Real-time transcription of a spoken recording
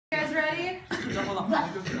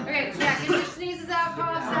Okay, so yeah, get your sneezes out,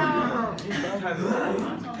 coughs out.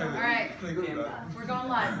 Alright, we're going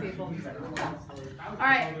live, people.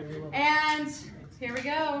 Alright, and here we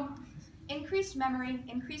go. Increased memory,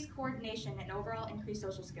 increased coordination, and overall increased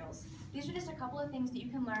social skills. These are just a couple of things that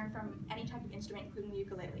you can learn from any type of instrument, including the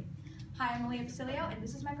ukulele. Hi, I'm Malea, and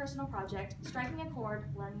this is my personal project, Striking a Chord,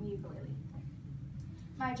 Learning the Ukulele.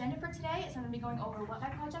 My agenda for today is I'm going to be going over what my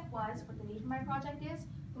project was, what the need for my project is,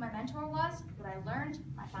 who my mentor was, what I learned,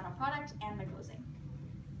 my final product, and my closing.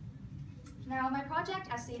 Now, my project,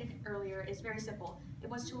 as stated earlier, is very simple. It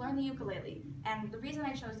was to learn the ukulele, and the reason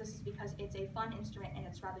I chose this is because it's a fun instrument and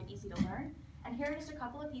it's rather easy to learn. And here are just a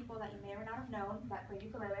couple of people that you may or may not have known that play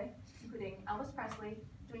ukulele, including Elvis Presley,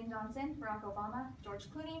 Dwayne Johnson, Barack Obama, George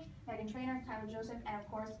Clooney, Meghan Trainor, Tyler Joseph, and of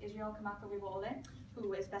course, Israel Kamakawiwo'ole,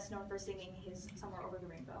 who is best known for singing his Somewhere Over the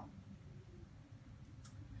Rainbow.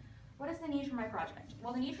 What is the need for my project?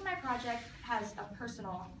 Well, the need for my project has a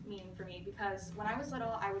personal meaning for me because when I was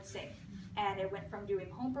little, I would sing. And it went from doing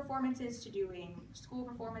home performances to doing school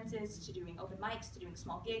performances to doing open mics to doing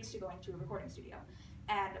small gigs to going to a recording studio.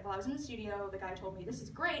 And while I was in the studio, the guy told me, this is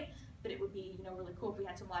great, but it would be really cool if we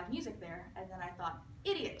had some live music there. And then I thought,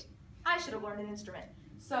 idiot, I should have learned an instrument.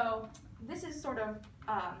 So this is sort of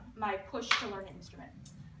my push to learn an instrument.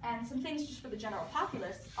 And some things just for the general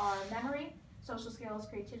populace are memory, social skills,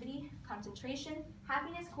 creativity, concentration,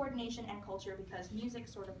 happiness, coordination, and culture, because music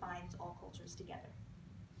sort of binds all cultures together.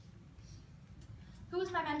 Who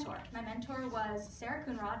was my mentor? My mentor was Sarah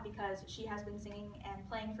Coonrod because she has been singing and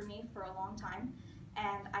playing for me for a long time,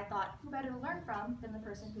 and I thought, who better to learn from than the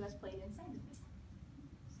person who has played and sang with me?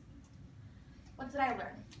 What did I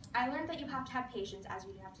learn? I learned that you have to have patience, as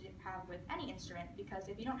you have to have with any instrument, because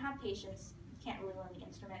if you don't have patience, you can't really learn the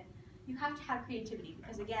instrument. You have to have creativity,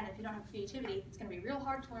 because again, if you don't have creativity, it's going to be real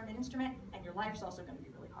hard to learn an instrument, and your life's also going to be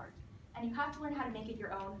really hard. And you have to learn how to make it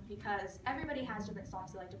your own, because everybody has different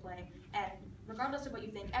songs they like to play, and regardless of what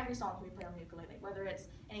you think, every song can be played on the ukulele, whether it's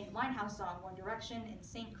an Amy Winehouse song, One Direction,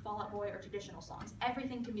 NSYNC, Fall Out Boy, or traditional songs.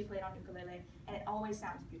 Everything can be played on ukulele, and it always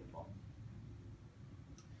sounds beautiful.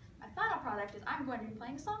 My final product is I'm going to be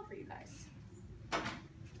playing a song for you guys.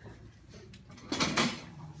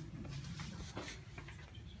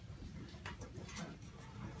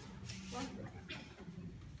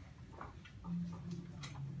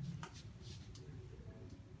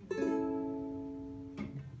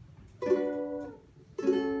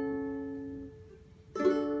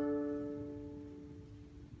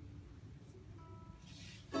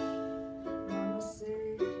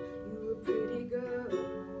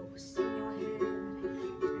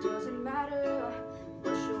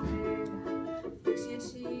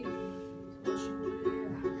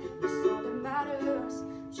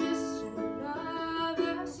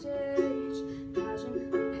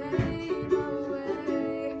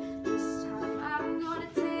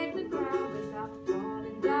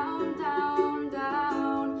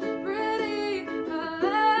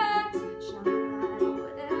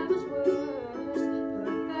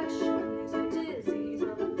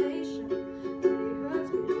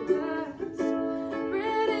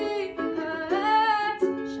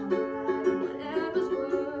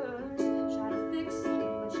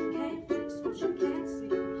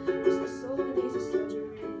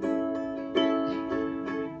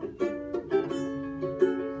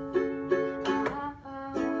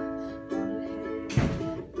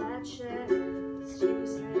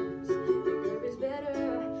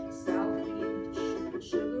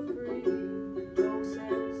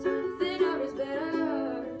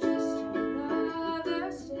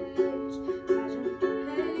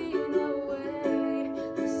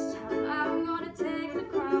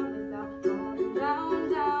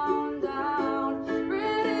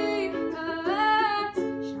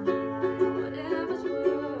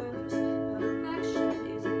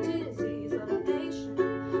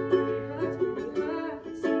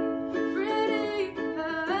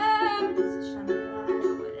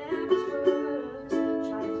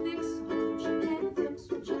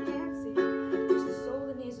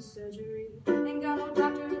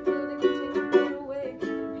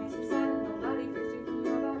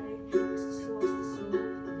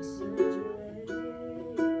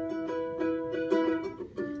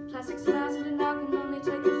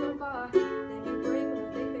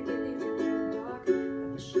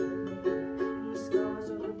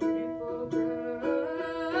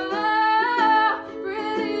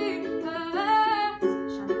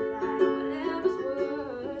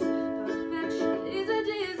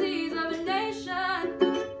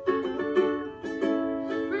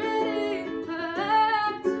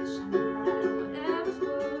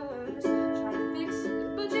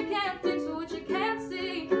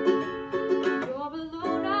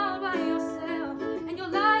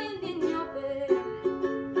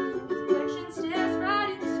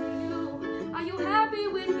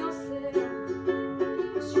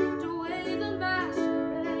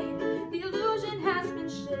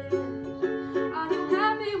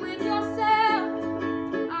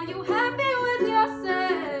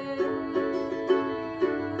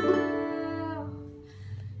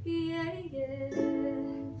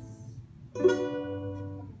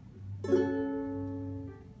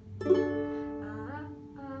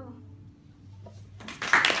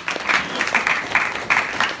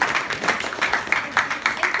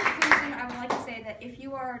 If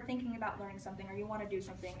you are thinking about learning something or you want to do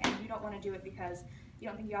something and you don't want to do it because you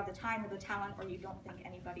don't think you have the time or the talent or you don't think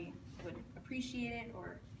anybody would appreciate it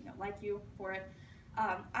or like you for it,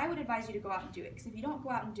 I would advise you to go out and do it. Because if you don't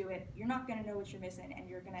go out and do it, you're not going to know what you're missing and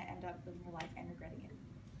you're going to end up living your life and regretting it.